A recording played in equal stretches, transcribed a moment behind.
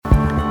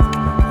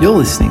You're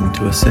listening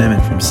to a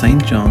sermon from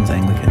St John's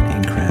Anglican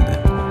in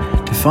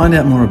Cranbourne. To find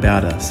out more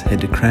about us,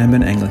 head to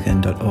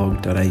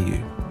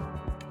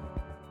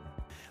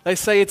cranbourneanglican.org.au.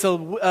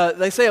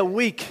 They say a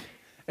week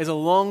is a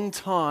long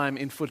time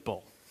in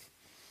football.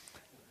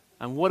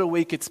 And what a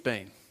week it's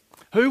been.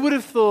 Who would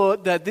have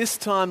thought that this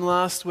time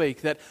last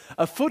week that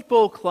a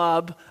football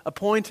club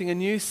appointing a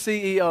new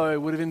CEO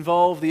would have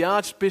involved the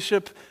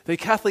Archbishop, the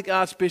Catholic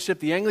Archbishop,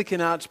 the Anglican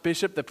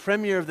Archbishop, the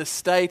Premier of the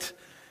state,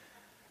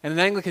 and an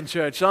Anglican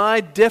church?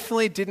 I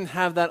definitely didn't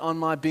have that on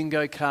my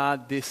bingo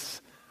card this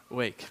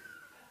week.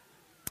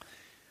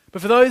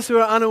 But for those who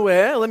are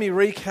unaware, let me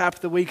recap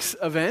the week's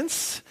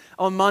events.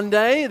 On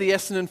Monday, the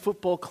Essendon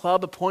Football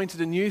Club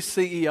appointed a new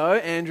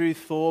CEO, Andrew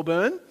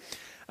Thorburn,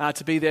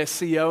 to be their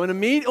CEO,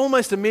 and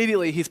almost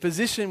immediately his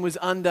position was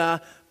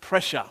under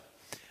pressure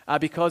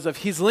because of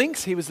his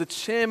links. He was the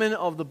chairman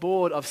of the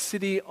board of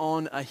City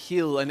on a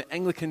Hill, an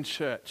Anglican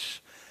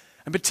church.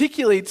 And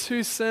particularly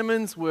two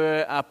sermons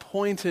were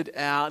pointed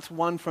out,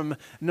 one from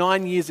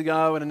 9 years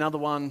ago and another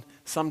one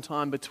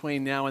sometime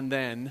between now and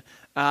then,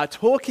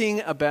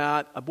 talking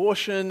about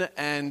abortion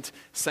and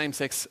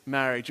same-sex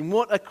marriage and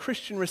what a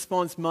Christian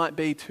response might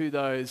be to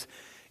those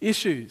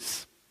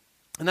issues.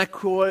 And that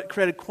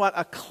created quite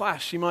a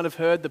clash. You might have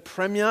heard the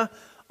Premier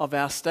of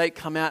our state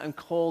come out and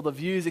call the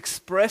views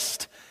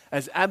expressed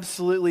as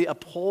absolutely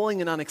appalling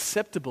and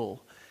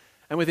unacceptable.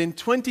 And within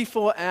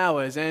 24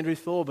 hours, Andrew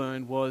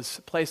Thorburn was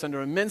placed under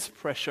immense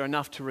pressure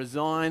enough to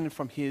resign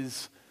from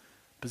his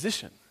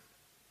position.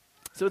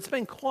 So it's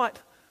been quite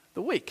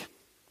the week.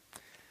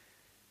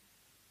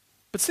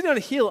 But City on a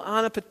Hill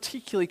aren't a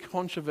particularly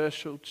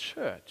controversial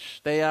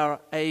church. They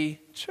are a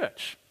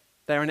church.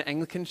 They're an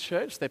Anglican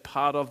church. They're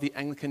part of the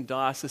Anglican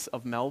Diocese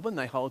of Melbourne.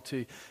 They hold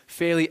to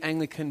fairly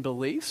Anglican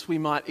beliefs. We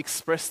might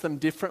express them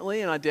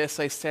differently, and I dare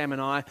say Sam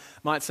and I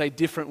might say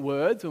different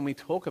words when we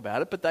talk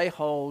about it, but they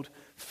hold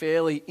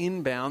fairly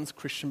in-bounds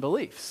Christian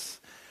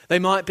beliefs. They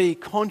might be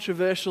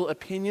controversial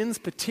opinions,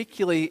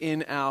 particularly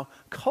in our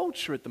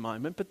culture at the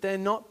moment, but they're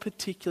not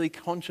particularly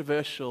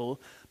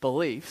controversial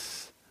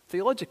beliefs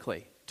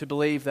theologically. To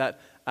believe that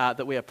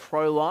we are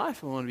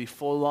pro-life, we want to be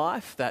for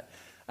life, that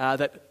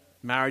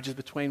marriage is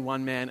between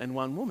one man and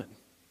one woman.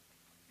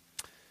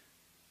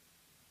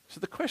 So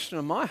the question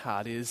on my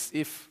heart is,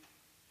 if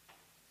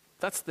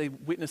that's the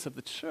witness of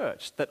the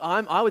church, that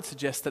I would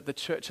suggest that the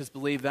church has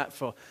believed that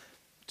for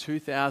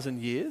 2,000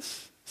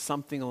 years,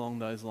 something along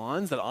those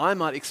lines, that I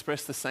might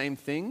express the same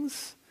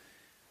things.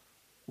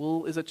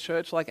 Well, is a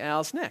church like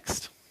ours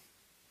next?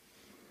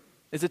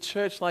 Is a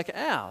church like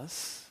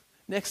ours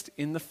next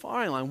in the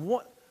firing line?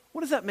 What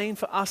does that mean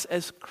for us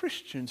as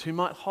Christians who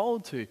might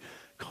hold to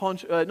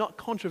not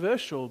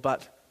controversial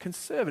but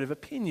conservative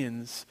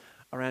opinions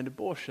around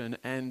abortion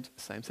and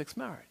same-sex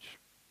marriage?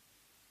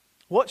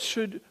 What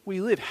should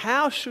we live?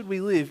 How should we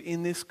live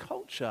in this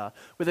culture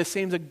where there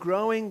seems a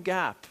growing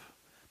gap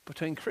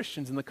between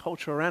Christians and the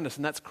culture around us,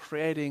 and that's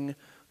creating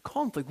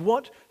conflict?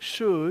 What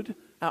should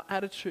our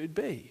attitude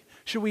be?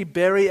 Should we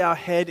bury our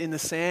head in the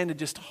sand and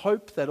just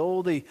hope that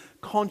all the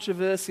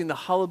controversy and the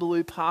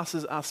hullabaloo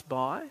passes us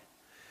by?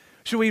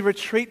 Should we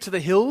retreat to the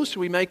hills?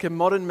 Should we make a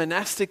modern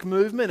monastic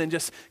movement and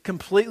just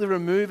completely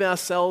remove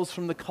ourselves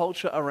from the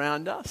culture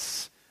around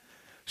us?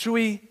 Should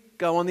we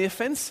go on the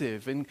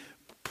offensive and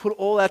put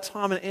all our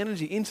time and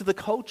energy into the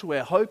culture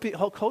war,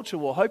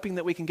 hoping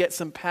that we can get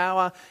some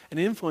power and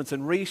influence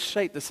and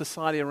reshape the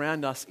society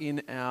around us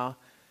in our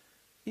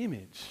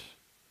image?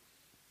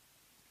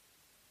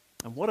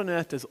 And what on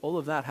earth does all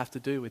of that have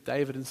to do with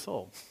David and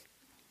Saul?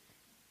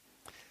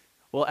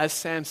 Well, as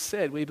Sam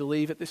said, we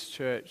believe at this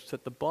church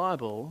that the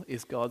Bible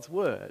is God's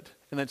word,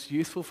 and that's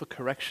useful for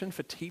correction,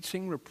 for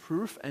teaching,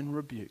 reproof, and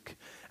rebuke.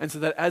 And so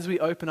that as we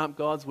open up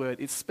God's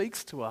word, it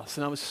speaks to us.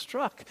 And I was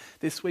struck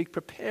this week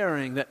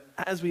preparing that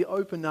as we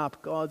open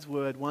up God's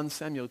word, 1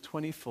 Samuel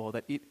 24,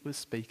 that it was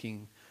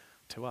speaking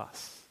to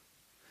us.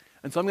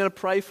 And so I'm going to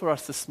pray for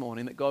us this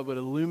morning that God would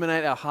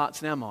illuminate our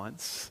hearts and our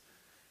minds,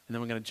 and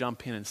then we're going to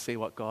jump in and see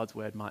what God's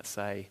word might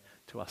say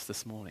to us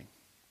this morning.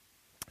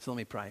 So let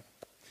me pray.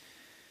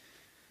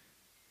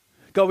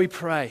 God, we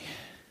pray.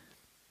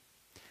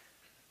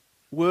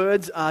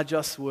 Words are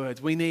just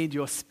words. We need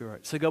your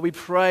Spirit. So God, we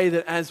pray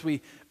that as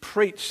we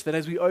preach, that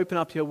as we open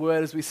up your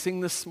word, as we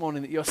sing this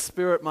morning, that your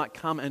Spirit might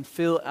come and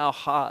fill our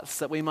hearts,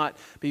 that we might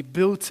be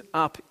built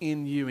up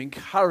in you,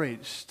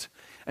 encouraged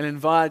and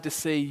invited to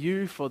see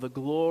you for the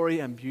glory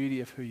and beauty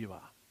of who you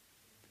are.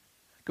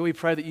 God, we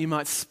pray that you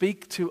might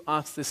speak to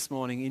us this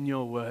morning in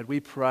your word.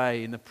 We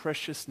pray in the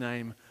precious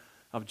name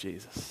of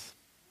Jesus.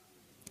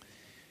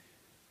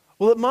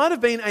 Well, it might have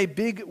been a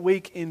big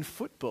week in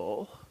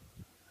football.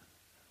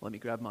 Let me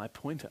grab my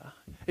pointer.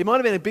 It might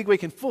have been a big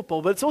week in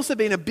football, but it's also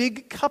been a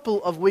big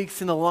couple of weeks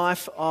in the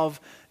life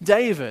of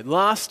David.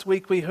 Last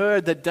week we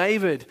heard that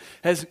David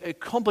has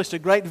accomplished a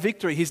great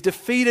victory. He's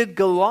defeated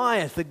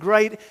Goliath, the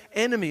great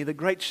enemy, the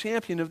great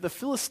champion of the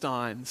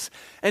Philistines.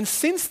 And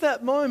since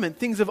that moment,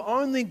 things have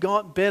only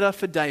got better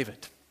for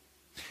David.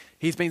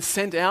 He's been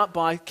sent out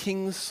by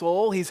King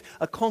Saul. He's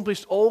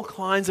accomplished all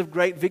kinds of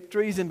great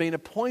victories and been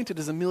appointed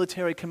as a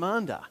military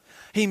commander.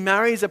 He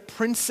marries a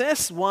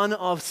princess, one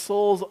of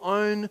Saul's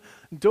own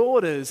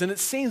daughters, and it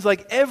seems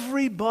like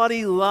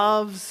everybody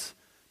loves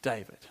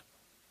David.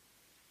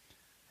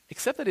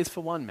 Except that is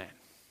for one man.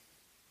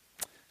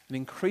 An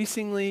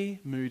increasingly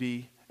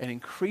moody, an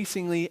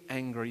increasingly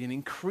angry, an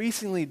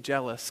increasingly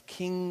jealous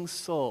King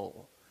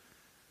Saul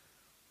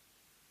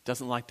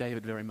doesn't like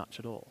David very much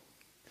at all.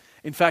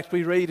 In fact,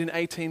 we read in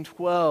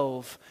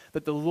 18:12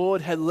 that the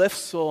Lord had left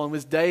Saul and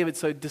was David,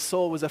 so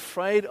Saul was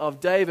afraid of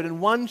David. And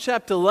one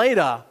chapter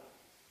later,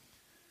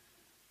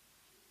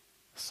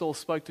 Saul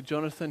spoke to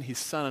Jonathan, his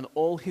son, and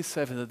all his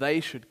servants that they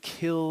should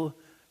kill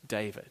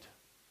David.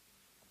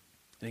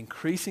 An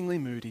increasingly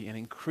moody, an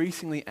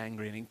increasingly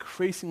angry, an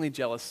increasingly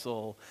jealous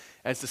Saul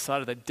has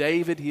decided that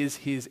David is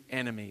his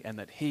enemy and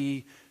that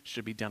he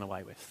should be done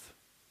away with.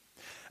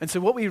 And so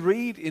what we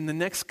read in the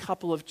next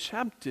couple of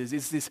chapters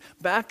is this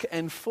back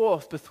and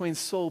forth between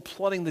Saul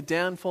plotting the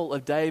downfall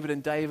of David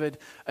and David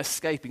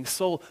escaping.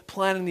 Saul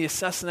planning the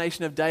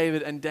assassination of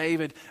David and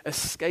David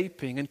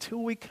escaping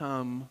until we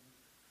come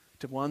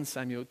to 1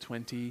 Samuel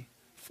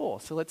 24.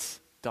 So let's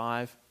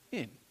dive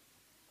in.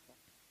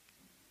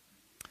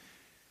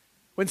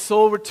 When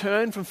Saul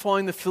returned from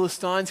following the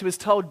Philistines, he was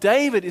told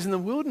David is in the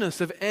wilderness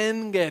of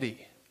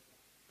En-Gedi.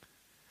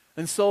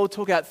 And Saul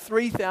took out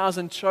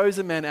 3,000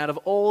 chosen men out of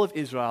all of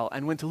Israel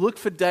and went to look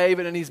for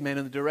David and his men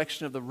in the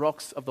direction of the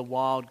rocks of the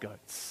wild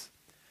goats.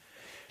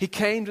 He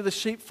came to the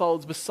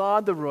sheepfolds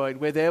beside the road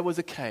where there was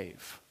a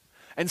cave,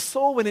 and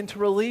Saul went in to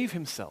relieve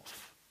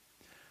himself.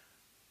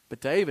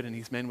 But David and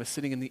his men were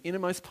sitting in the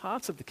innermost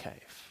parts of the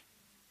cave.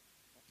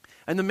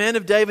 And the men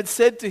of David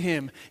said to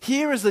him,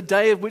 "Here is the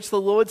day of which the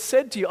Lord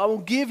said to you, I will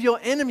give your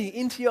enemy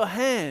into your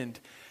hand,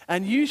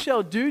 and you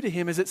shall do to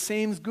him as it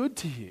seems good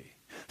to you."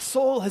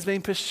 Saul has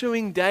been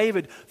pursuing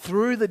David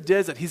through the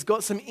desert. He's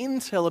got some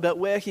intel about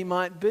where he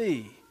might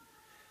be.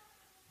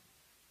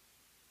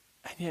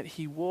 And yet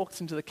he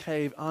walks into the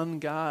cave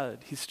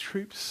unguarded. His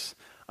troops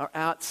are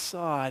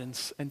outside,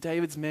 and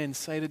David's men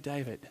say to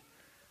David,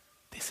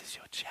 "This is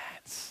your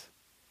chance.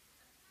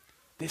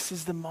 This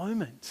is the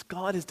moment.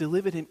 God has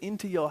delivered him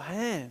into your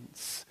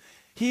hands.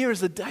 Here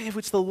is the day of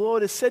which the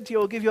Lord has said to you,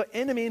 I will give your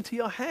enemy into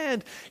your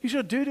hand. You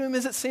shall do to him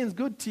as it seems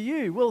good to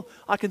you." Well,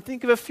 I can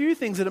think of a few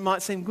things that it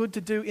might seem good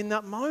to do in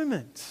that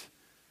moment.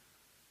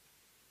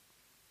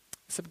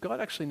 Except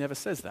God actually never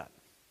says that.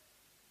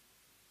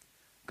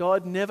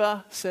 God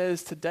never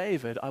says to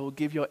David, "I will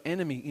give your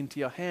enemy into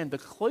your hand." The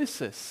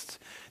closest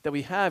that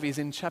we have is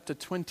in chapter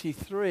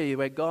 23,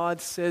 where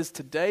God says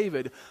to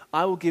David,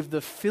 "I will give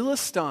the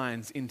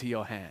Philistines into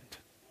your hand."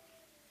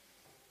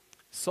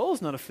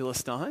 Saul's not a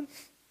Philistine.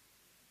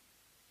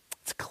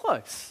 It's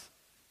close.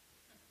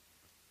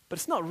 But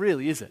it's not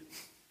really, is it?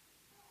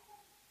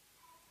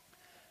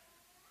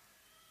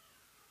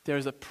 There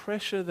is a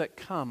pressure that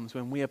comes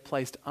when we are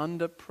placed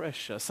under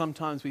pressure.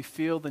 Sometimes we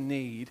feel the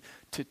need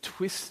to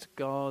twist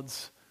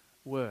God's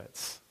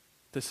words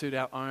to suit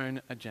our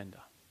own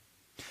agenda.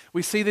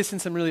 We see this in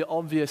some really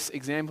obvious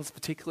examples,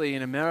 particularly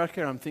in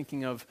America. I'm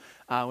thinking of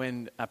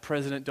when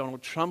President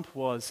Donald Trump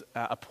was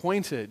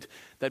appointed,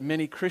 that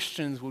many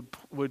Christians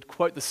would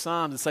quote the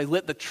Psalms and say,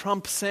 "Let the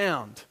trump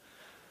sound."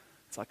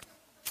 It's like,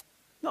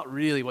 not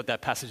really what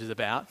that passage is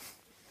about.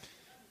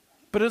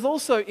 But it's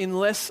also in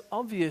less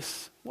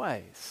obvious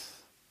ways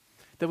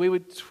that we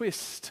would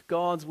twist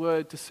God's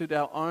word to suit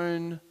our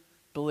own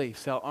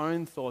beliefs, our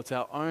own thoughts,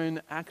 our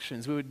own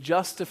actions. We would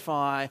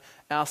justify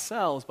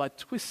ourselves by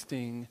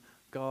twisting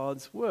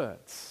God's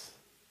words.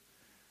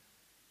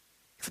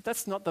 Except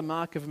that's not the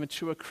mark of a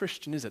mature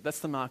Christian, is it? That's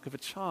the mark of a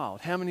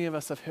child. How many of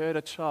us have heard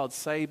a child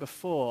say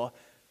before,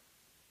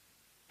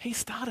 "He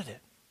started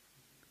it.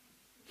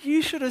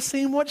 You should have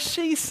seen what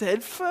she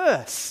said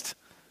first."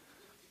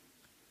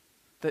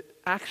 That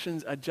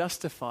actions are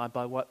justified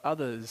by what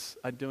others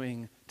are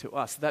doing to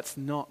us. That's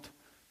not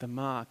the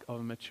mark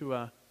of a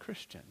mature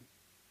Christian.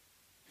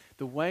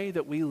 The way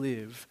that we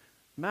live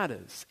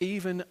matters,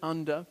 even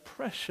under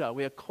pressure.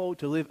 We are called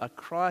to live a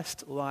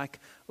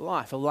Christ-like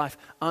life, a life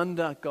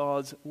under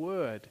God's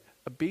word,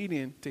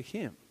 obedient to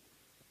him.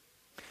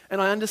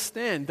 And I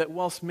understand that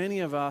whilst many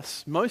of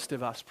us, most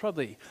of us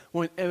probably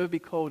won't ever be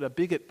called a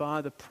bigot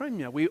by the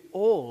Premier, we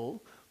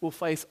all will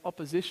face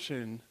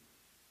opposition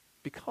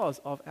because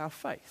of our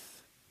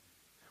faith.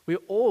 We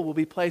all will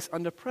be placed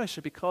under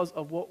pressure because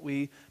of what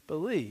we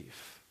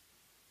believe.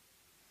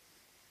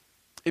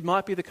 It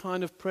might be the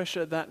kind of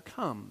pressure that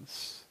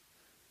comes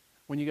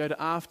when you go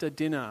to after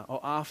dinner or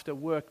after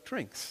work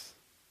drinks.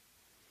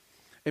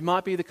 It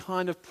might be the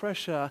kind of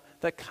pressure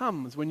that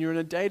comes when you're in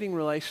a dating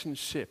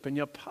relationship and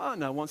your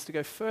partner wants to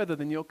go further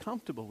than you're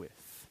comfortable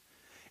with.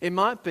 It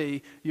might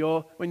be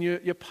when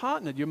you're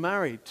partnered, you're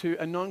married to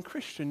a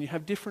non-Christian, you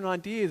have different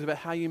ideas about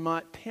how you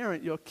might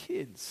parent your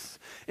kids.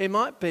 It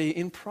might be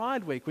in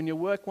Pride Week when your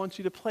work wants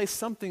you to place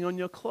something on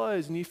your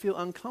clothes and you feel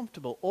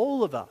uncomfortable.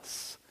 All of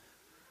us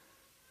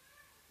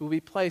we'll be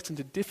placed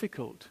into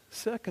difficult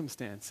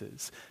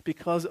circumstances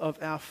because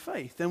of our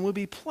faith, and we'll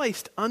be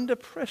placed under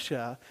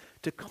pressure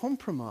to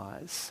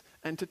compromise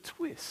and to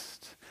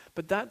twist.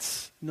 But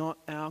that's not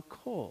our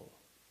call.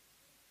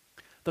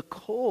 The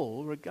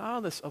call,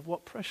 regardless of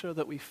what pressure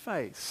that we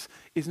face,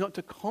 is not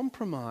to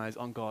compromise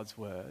on God's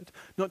word,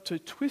 not to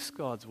twist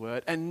God's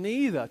word, and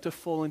neither to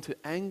fall into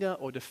anger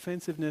or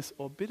defensiveness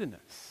or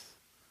bitterness.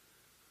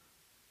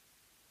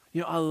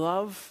 You know, I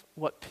love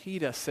what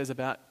Peter says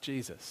about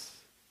Jesus.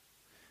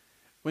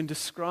 When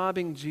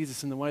describing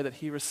Jesus in the way that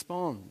he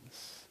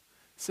responds,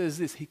 it says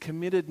this: he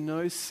committed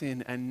no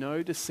sin and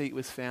no deceit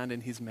was found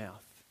in his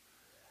mouth.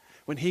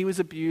 When he was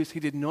abused, he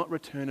did not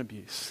return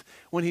abuse.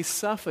 When he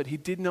suffered, he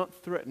did not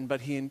threaten,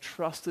 but he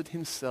entrusted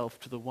himself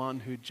to the one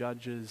who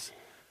judges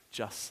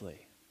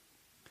justly.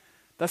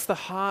 That's the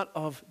heart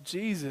of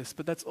Jesus,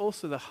 but that's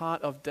also the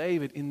heart of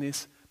David in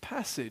this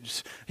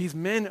passage. His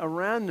men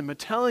around him are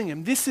telling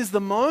him, this is the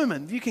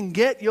moment, you can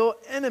get your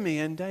enemy.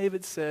 And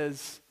David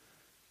says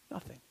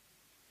nothing.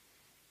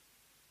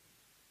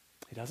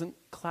 He doesn't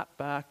clap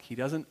back, he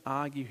doesn't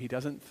argue, he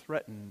doesn't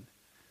threaten.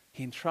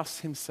 He entrusts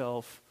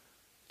himself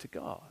to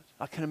God.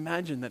 I can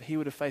imagine that he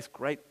would have faced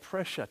great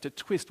pressure to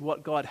twist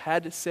what God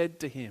had said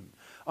to him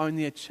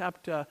only a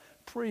chapter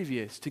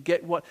previous, to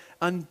get what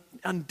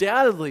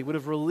undoubtedly would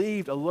have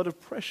relieved a lot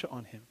of pressure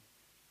on him.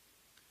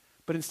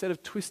 But instead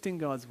of twisting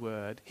God's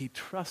word, he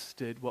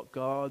trusted what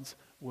God's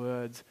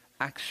words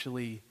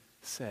actually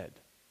said.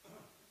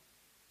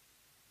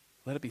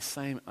 Let it be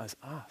same as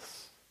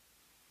us.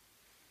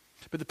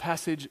 But the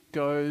passage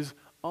goes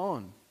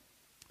on.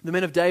 The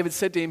men of David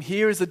said to him,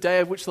 here is the day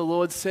of which the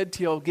Lord said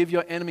to you, I'll give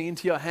your enemy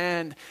into your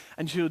hand,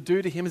 and you will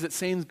do to him as it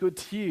seems good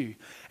to you.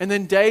 And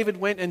then David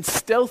went and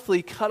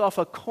stealthily cut off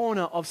a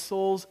corner of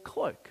Saul's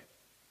cloak.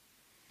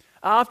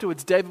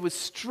 Afterwards, David was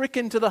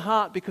stricken to the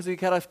heart because he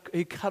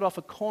cut off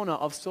a corner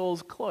of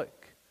Saul's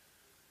cloak.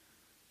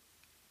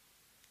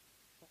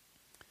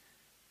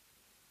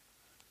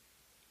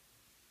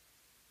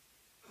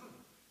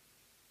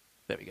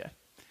 There we go.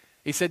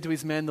 He said to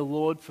his men, the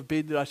Lord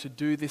forbid that I should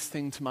do this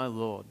thing to my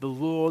Lord, the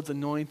Lord's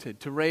anointed,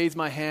 to raise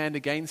my hand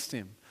against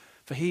him,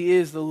 for he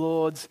is the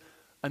Lord's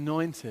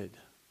anointed.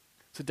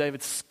 So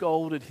David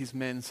scolded his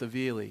men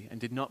severely and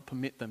did not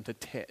permit them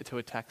to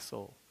attack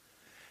Saul.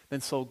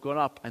 Then Saul got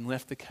up and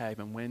left the cave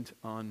and went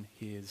on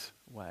his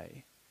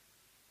way.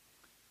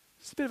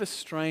 It's a bit of a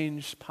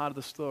strange part of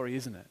the story,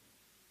 isn't it?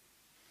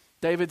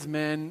 David's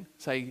men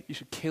say you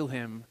should kill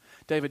him.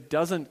 David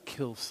doesn't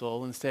kill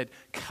Saul, instead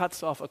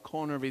cuts off a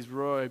corner of his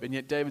robe, and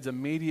yet David's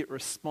immediate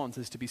response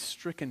is to be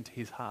stricken to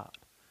his heart.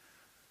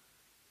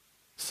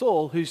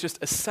 Saul, who's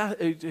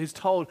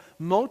told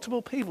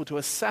multiple people to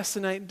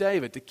assassinate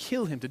David, to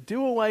kill him, to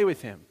do away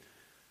with him.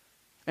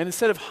 And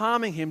instead of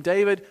harming him,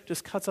 David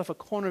just cuts off a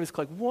corner of his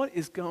cloak. What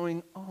is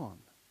going on?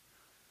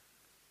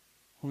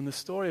 Well, in the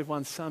story of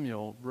 1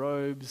 Samuel,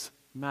 robes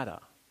matter.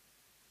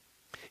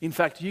 In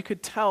fact, you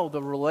could tell the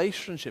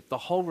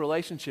whole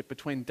relationship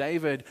between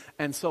David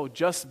and Saul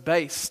just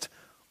based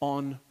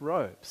on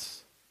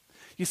robes.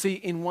 You see,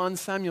 in 1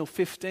 Samuel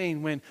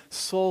 15, when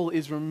Saul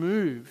is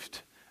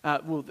removed,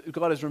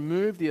 God has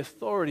removed the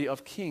authority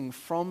of king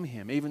from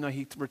him, even though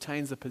he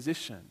retains the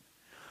position.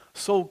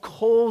 Saul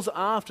calls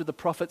after the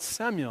prophet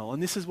Samuel,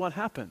 and this is what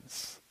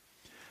happens.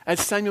 As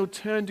Samuel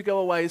turned to go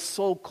away,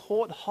 Saul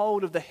caught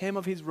hold of the hem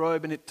of his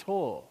robe and it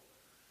tore.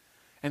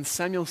 And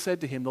Samuel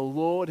said to him, the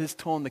Lord has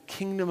torn the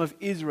kingdom of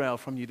Israel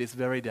from you this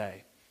very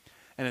day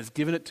and has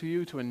given it to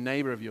you to a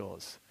neighbor of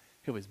yours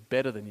who is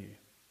better than you.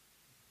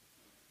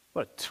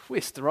 What a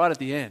twist right at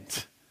the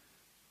end.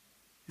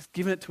 He's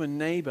given it to a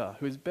neighbor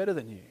who is better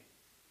than you.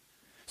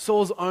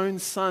 Saul's own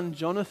son,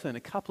 Jonathan, a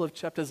couple of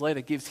chapters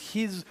later, gives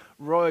his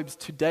robes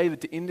to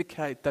David to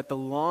indicate that the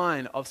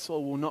line of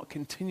Saul will not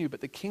continue, but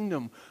the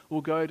kingdom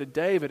will go to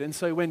David. And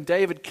so when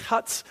David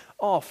cuts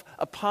off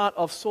a part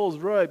of Saul's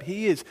robe,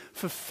 he is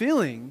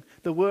fulfilling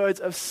the words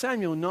of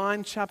Samuel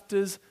 9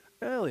 chapters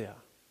earlier.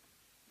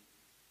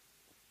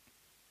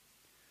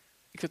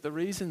 Except the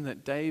reason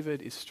that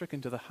David is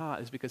stricken to the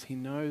heart is because he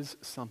knows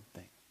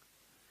something.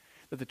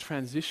 That the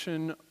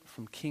transition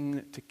from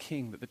king to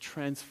king, that the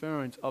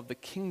transference of the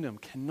kingdom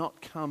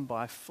cannot come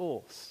by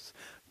force.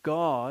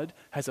 God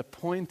has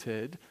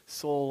appointed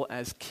Saul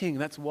as king.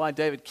 That's why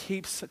David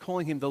keeps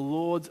calling him the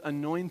Lord's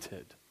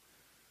anointed.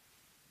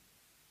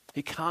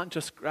 He can't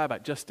just grab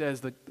it. Just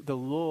as the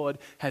Lord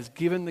has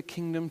given the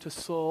kingdom to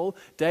Saul,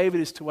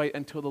 David is to wait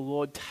until the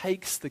Lord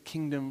takes the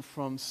kingdom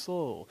from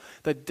Saul.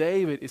 That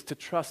David is to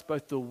trust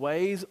both the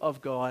ways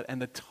of God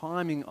and the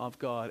timing of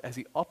God as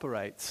he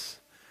operates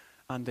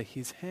under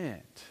his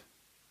hand.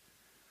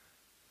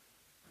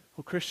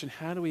 Well, Christian,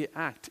 how do we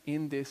act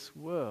in this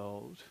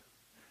world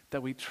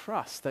that we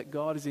trust that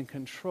God is in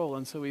control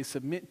and so we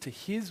submit to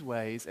his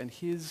ways and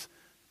his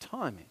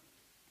timing?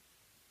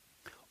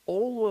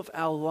 All of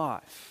our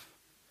life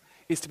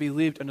is to be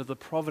lived under the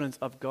providence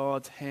of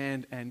God's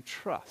hand and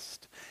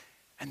trust.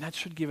 And that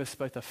should give us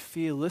both a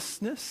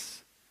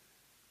fearlessness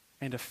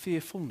and a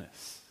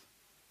fearfulness.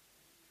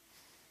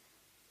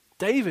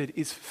 David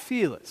is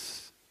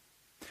fearless.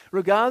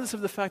 Regardless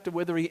of the fact of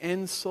whether he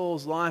ends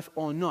Saul's life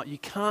or not, you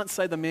can't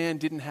say the man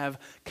didn't have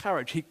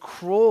courage. He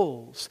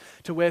crawls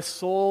to where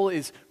Saul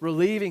is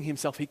relieving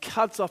himself. He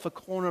cuts off a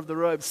corner of the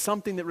robe,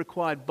 something that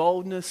required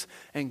boldness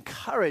and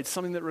courage,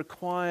 something that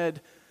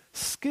required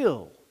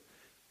skill.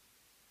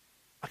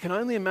 I can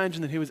only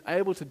imagine that he was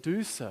able to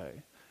do so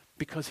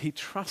because he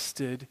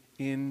trusted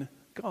in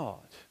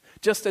God.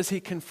 Just as he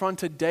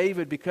confronted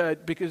David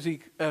because he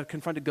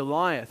confronted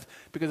Goliath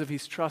because of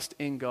his trust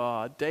in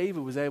God,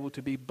 David was able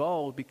to be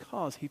bold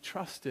because he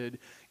trusted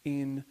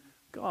in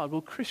God.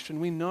 Well, Christian,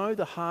 we know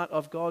the heart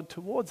of God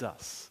towards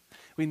us.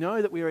 We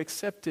know that we are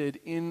accepted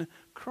in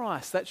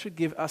Christ. That should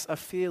give us a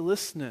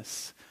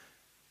fearlessness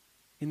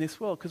in this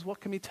world, because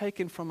what can be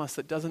taken from us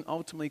that doesn't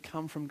ultimately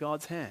come from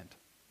God's hand?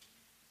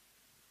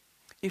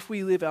 If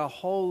we live our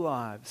whole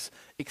lives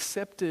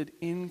accepted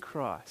in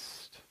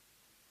Christ,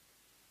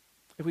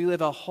 if we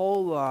live our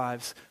whole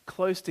lives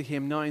close to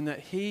Him, knowing that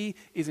He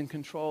is in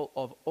control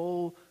of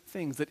all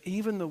things, that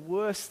even the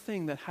worst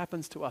thing that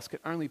happens to us can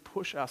only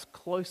push us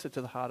closer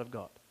to the heart of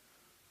God.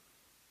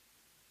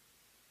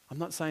 I'm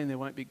not saying there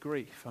won't be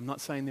grief. I'm not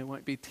saying there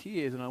won't be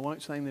tears, and I'm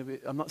not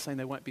saying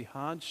there won't be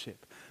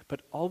hardship.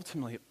 But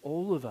ultimately,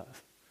 all of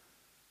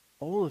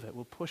it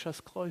will push us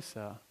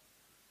closer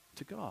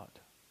to God.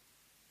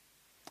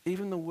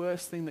 Even the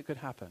worst thing that could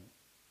happen.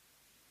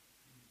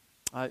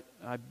 I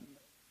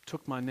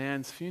took my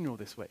nan's funeral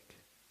this week.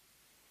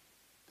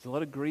 There's a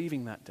lot of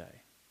grieving that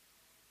day.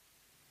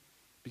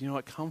 But you know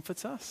what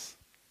comforts us?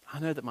 I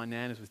know that my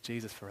nan is with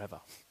Jesus forever.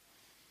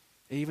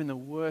 Even the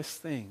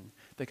worst thing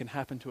that can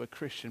happen to a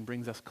Christian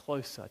brings us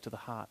closer to the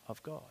heart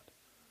of God.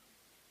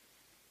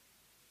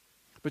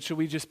 But should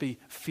we just be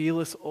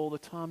fearless all the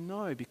time?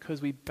 No,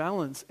 because we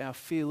balance our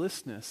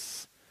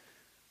fearlessness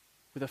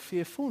with a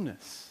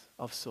fearfulness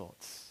of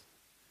sorts.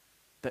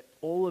 That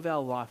all of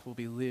our life will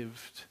be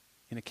lived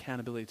in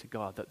accountability to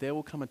God, that there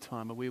will come a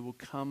time where we will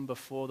come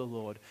before the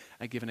Lord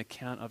and give an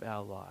account of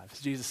our lives.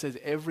 Jesus says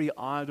every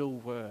idle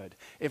word,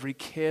 every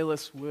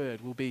careless word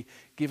will be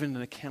given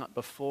an account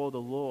before the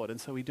Lord. And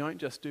so we don't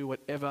just do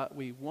whatever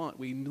we want.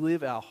 We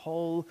live our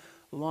whole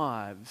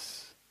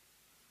lives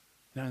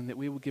knowing that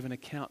we will give an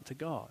account to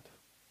God.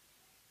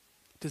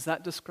 Does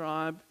that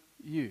describe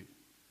you?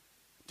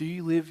 Do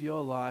you live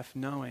your life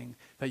knowing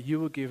that you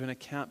will give an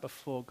account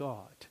before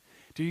God?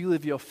 Do you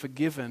live your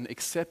forgiven,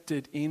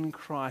 accepted in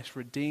Christ,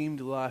 redeemed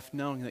life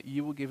knowing that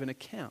you will give an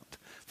account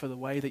for the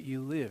way that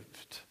you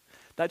lived?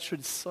 That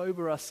should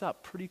sober us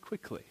up pretty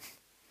quickly.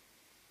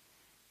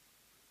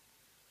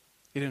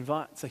 It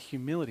invites a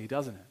humility,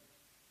 doesn't it?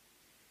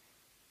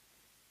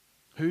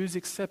 Whose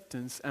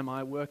acceptance am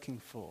I working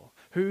for?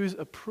 Whose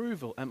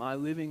approval am I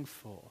living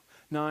for?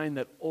 Knowing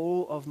that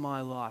all of my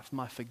life,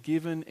 my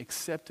forgiven,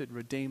 accepted,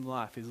 redeemed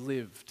life is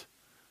lived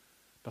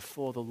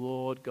before the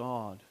Lord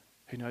God,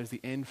 who knows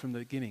the end from the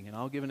beginning, and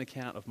I'll give an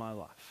account of my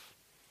life.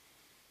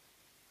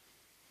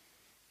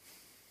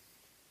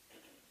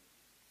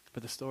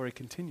 But the story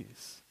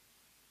continues.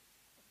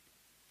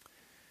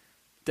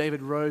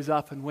 David rose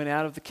up and went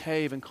out of the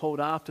cave and called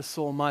after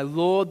Saul, "My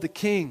Lord the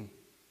king."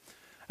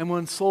 And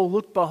when Saul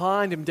looked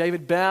behind him,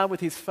 David bowed with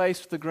his face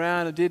to the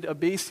ground and did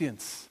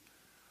obeisance.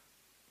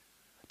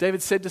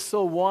 David said to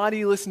Saul, "Why do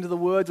you listen to the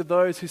words of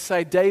those who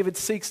say, 'David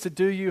seeks to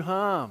do you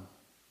harm'?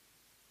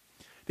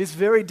 This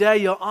very day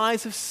your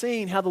eyes have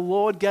seen how the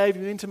Lord gave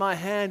you into my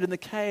hand in the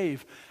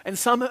cave, and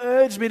some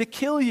urged me to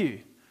kill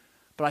you,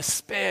 but I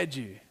spared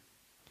you.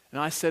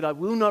 And I said, I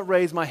will not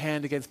raise my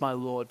hand against my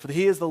Lord, for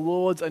he is the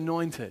Lord's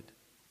anointed.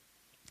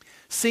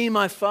 See,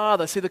 my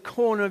father, see the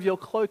corner of your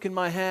cloak in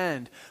my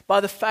hand. By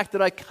the fact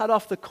that I cut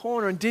off the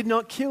corner and did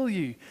not kill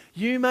you,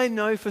 you may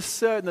know for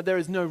certain that there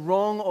is no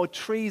wrong or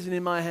treason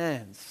in my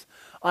hands.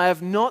 I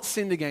have not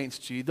sinned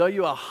against you, though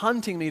you are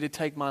hunting me to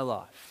take my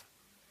life.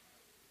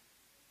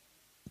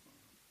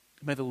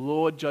 May the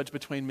Lord judge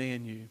between me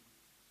and you.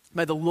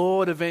 May the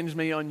Lord avenge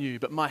me on you,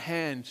 but my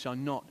hand shall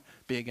not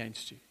be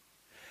against you.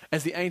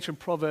 As the ancient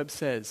proverb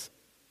says,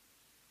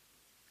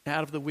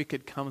 out of the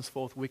wicked comes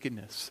forth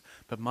wickedness,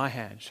 but my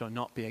hand shall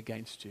not be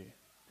against you.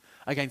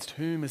 Against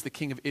whom has the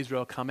king of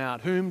Israel come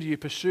out? Whom do you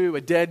pursue?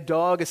 A dead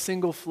dog, a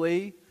single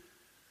flea?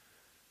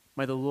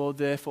 May the Lord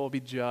therefore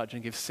be judge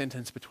and give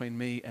sentence between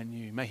me and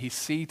you. May he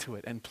see to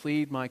it and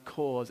plead my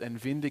cause and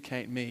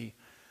vindicate me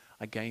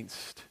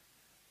against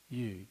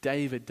you.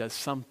 David does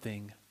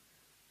something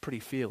pretty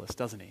fearless,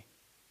 doesn't he?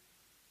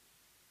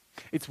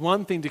 It's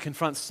one thing to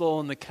confront Saul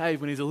in the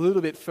cave when he's a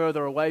little bit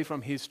further away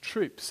from his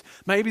troops.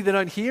 Maybe they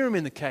don't hear him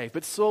in the cave,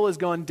 but Saul has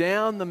gone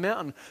down the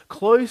mountain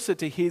closer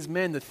to his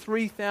men, the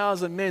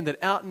 3,000 men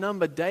that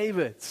outnumber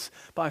David's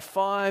by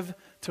 5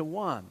 to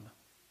 1.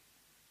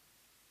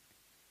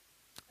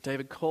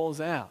 David calls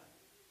out,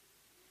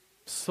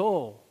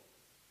 "Saul,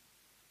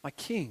 my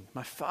king,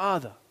 my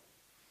father."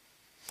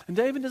 And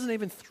David doesn't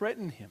even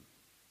threaten him.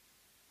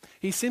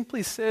 He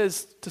simply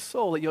says to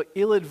Saul that you're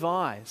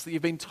ill-advised, that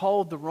you've been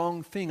told the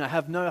wrong thing. I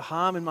have no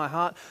harm in my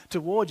heart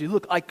toward you.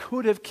 Look, I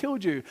could have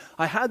killed you.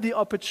 I had the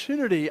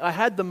opportunity. I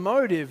had the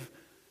motive,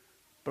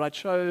 but I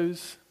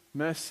chose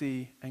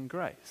mercy and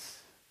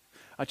grace.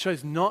 I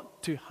chose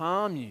not to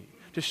harm you,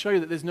 to show you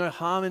that there's no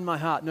harm in my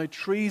heart, no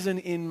treason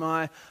in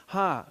my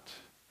heart.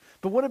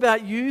 But what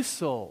about you,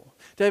 Saul?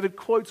 David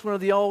quotes one of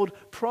the old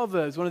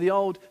proverbs, one of the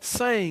old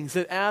sayings,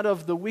 that out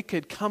of the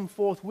wicked come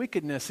forth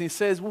wickedness. And he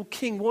says, well,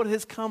 King, what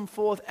has come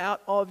forth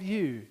out of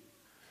you?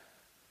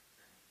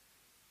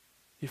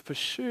 You've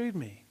pursued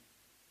me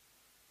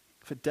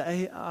for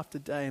day after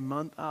day,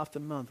 month after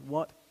month.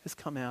 What has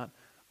come out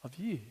of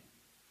you?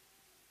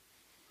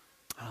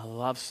 I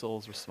love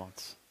Saul's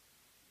response.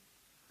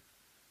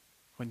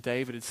 When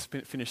David had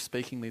finished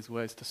speaking these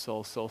words to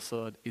Saul, Saul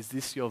said, "Is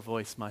this your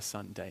voice, my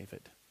son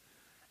David?"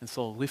 And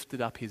Saul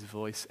lifted up his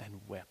voice and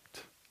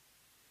wept.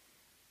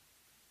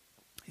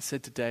 He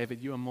said to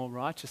David, "You are more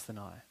righteous than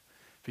I,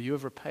 for you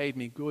have repaid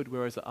me good,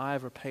 whereas I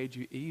have repaid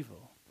you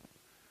evil."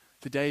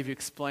 To David you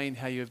explained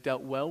how you have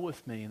dealt well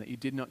with me and that you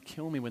did not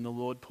kill me when the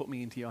Lord put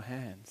me into your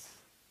hands.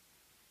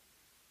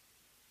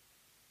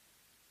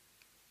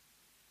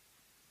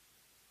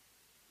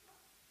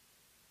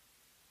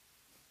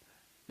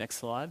 Next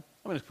slide.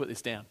 I'm going to put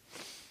this down.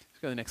 Let's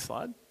go to the next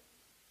slide.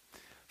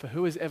 For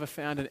who has ever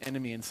found an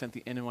enemy and sent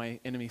the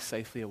enemy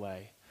safely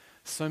away?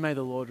 So may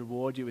the Lord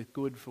reward you with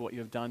good for what you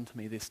have done to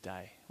me this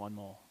day. One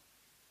more.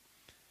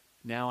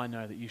 Now I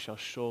know that you shall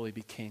surely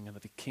be king and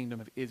that the kingdom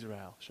of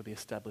Israel shall be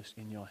established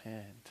in your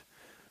hand.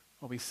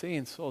 What we see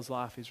in Saul's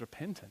life is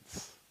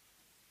repentance.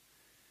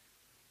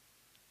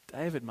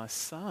 David, my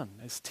son,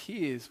 as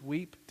tears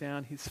weep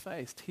down his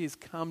face, tears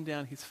come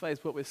down his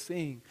face, what we're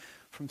seeing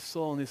from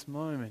Saul in this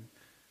moment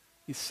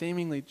is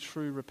seemingly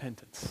true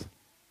repentance.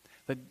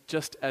 That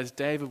just as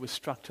David was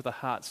struck to the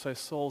heart, so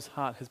Saul's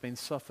heart has been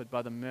softened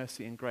by the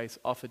mercy and grace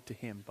offered to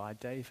him by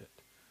David.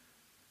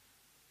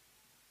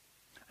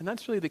 And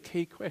that's really the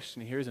key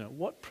question here, isn't it?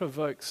 What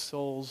provokes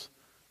Saul's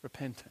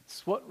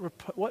repentance?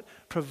 What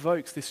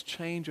provokes this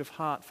change of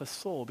heart for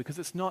Saul? Because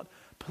it's not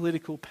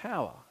political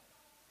power.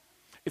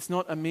 It's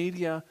not a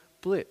media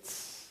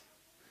blitz.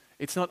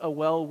 It's not a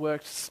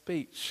well-worked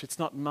speech. It's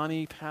not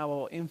money, power,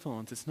 or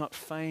influence. It's not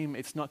fame.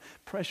 It's not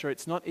pressure.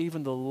 It's not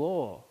even the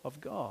law of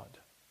God.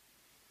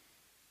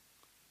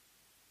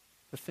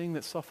 The thing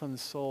that softens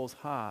Saul's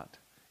heart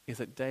is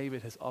that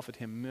David has offered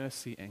him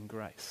mercy and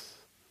grace.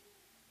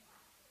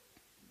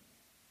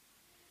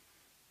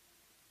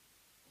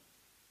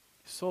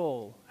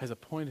 Saul has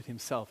appointed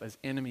himself as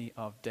enemy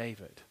of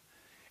David.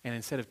 And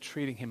instead of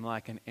treating him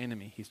like an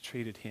enemy, he's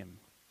treated him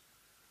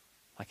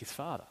like his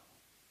father.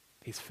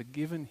 He's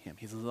forgiven him.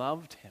 He's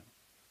loved him.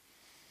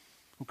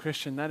 Well,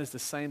 Christian, that is the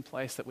same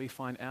place that we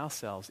find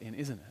ourselves in,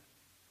 isn't it?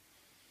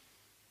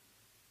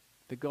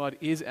 That God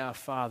is our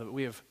Father, but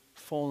we have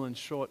fallen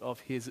short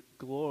of his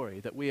glory,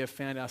 that we have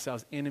found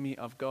ourselves enemy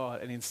of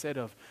God, and instead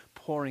of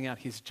pouring out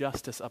his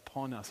justice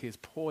upon us, he has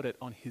poured it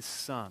on his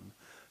Son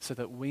so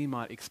that we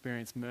might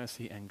experience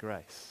mercy and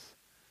grace.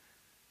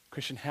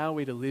 Christian, how are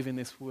we to live in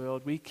this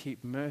world? We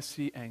keep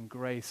mercy and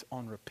grace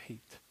on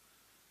repeat.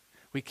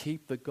 We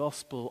keep the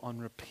gospel on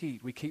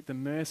repeat. We keep the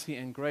mercy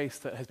and grace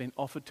that has been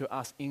offered to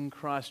us in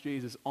Christ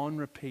Jesus on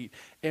repeat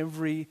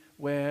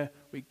everywhere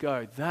we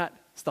go.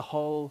 That's the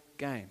whole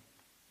game.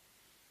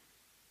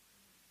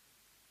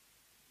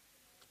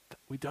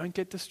 We don't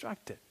get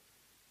distracted.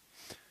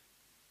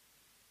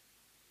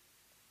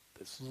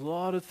 There's a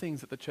lot of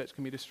things that the church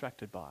can be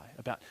distracted by,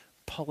 about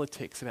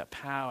politics, about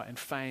power and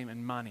fame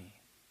and money.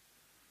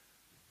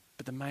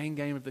 But the main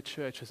game of the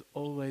church has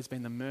always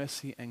been the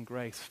mercy and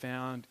grace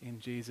found in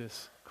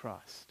Jesus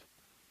Christ.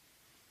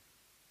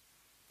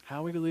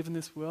 How are we to live in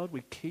this world?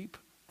 We keep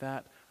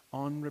that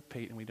on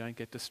repeat and we don't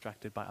get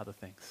distracted by other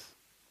things.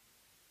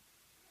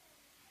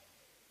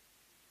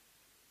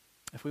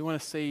 If we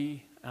want to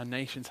see our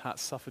nation's heart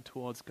suffer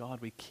towards God,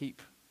 we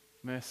keep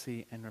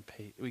mercy and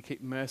repeat. We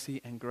keep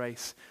mercy and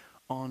grace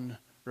on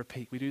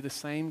repeat. We do the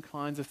same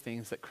kinds of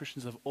things that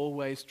Christians have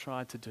always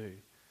tried to do.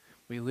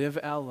 We live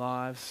our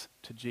lives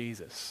to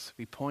Jesus.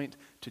 We point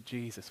to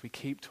Jesus. We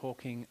keep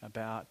talking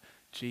about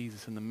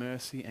Jesus and the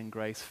mercy and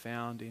grace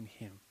found in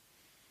him.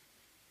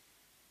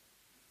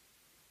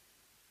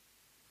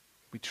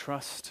 We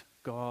trust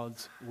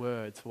God's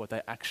words for what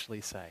they actually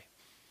say.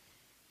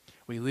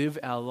 We live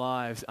our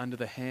lives under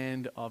the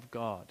hand of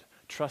God,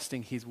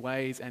 trusting his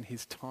ways and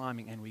his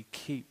timing, and we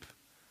keep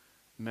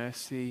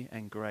mercy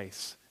and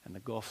grace and the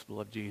gospel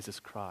of Jesus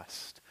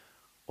Christ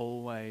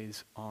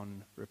always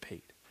on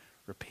repeat.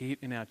 Repeat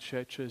in our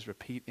churches,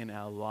 repeat in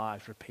our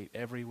lives, repeat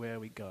everywhere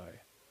we go.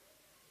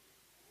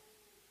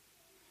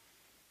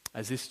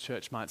 As this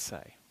church might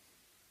say,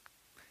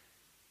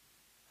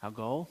 our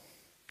goal,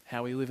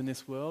 how we live in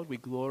this world, we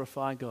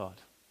glorify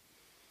God.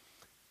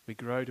 We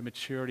grow to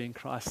maturity in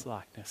Christ's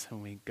likeness,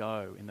 and we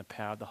go in the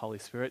power of the Holy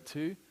Spirit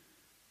to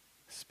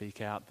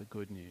speak out the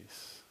good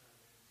news.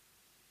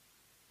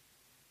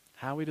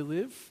 How are we to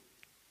live?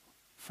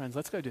 Friends,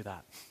 let's go do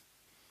that.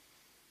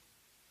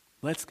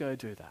 Let's go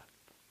do that.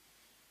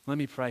 Let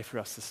me pray for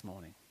us this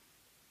morning.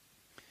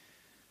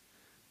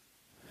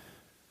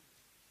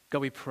 God,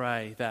 we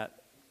pray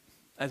that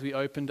as we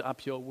opened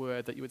up your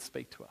word, that you would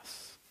speak to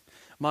us.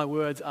 My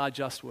words are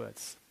just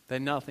words. They're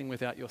nothing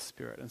without your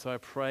Spirit. And so I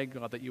pray,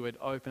 God, that you would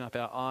open up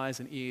our eyes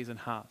and ears and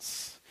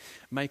hearts.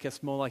 Make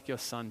us more like your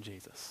Son,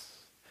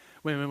 Jesus.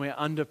 When we're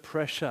under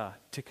pressure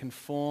to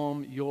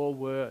conform your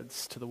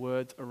words to the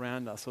words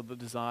around us or the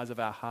desires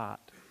of our heart,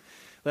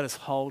 let us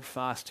hold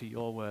fast to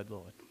your word,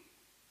 Lord.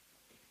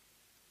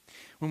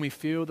 When we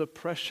feel the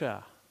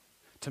pressure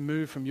to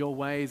move from your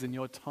ways and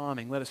your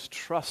timing, let us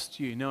trust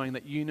you, knowing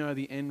that you know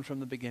the end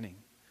from the beginning,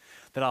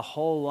 that our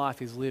whole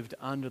life is lived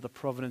under the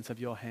providence of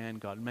your hand,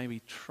 God. May we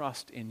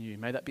trust in you.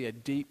 May that be a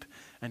deep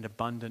and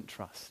abundant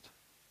trust.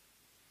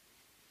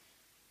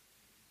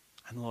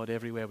 And Lord,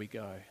 everywhere we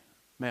go,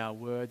 may our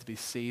words be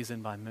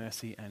seasoned by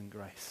mercy and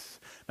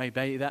grace. May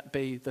that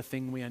be the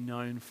thing we are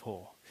known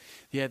for.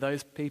 Yeah,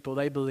 those people,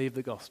 they believe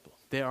the gospel.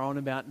 They're on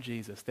about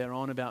Jesus. They're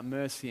on about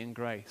mercy and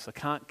grace. I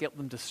can't get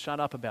them to shut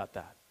up about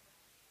that.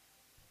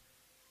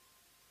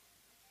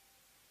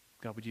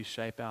 God, would you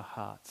shape our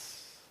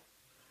hearts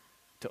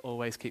to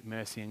always keep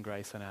mercy and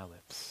grace on our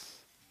lips?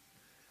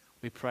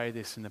 We pray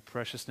this in the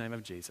precious name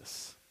of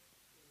Jesus.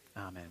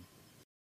 Amen.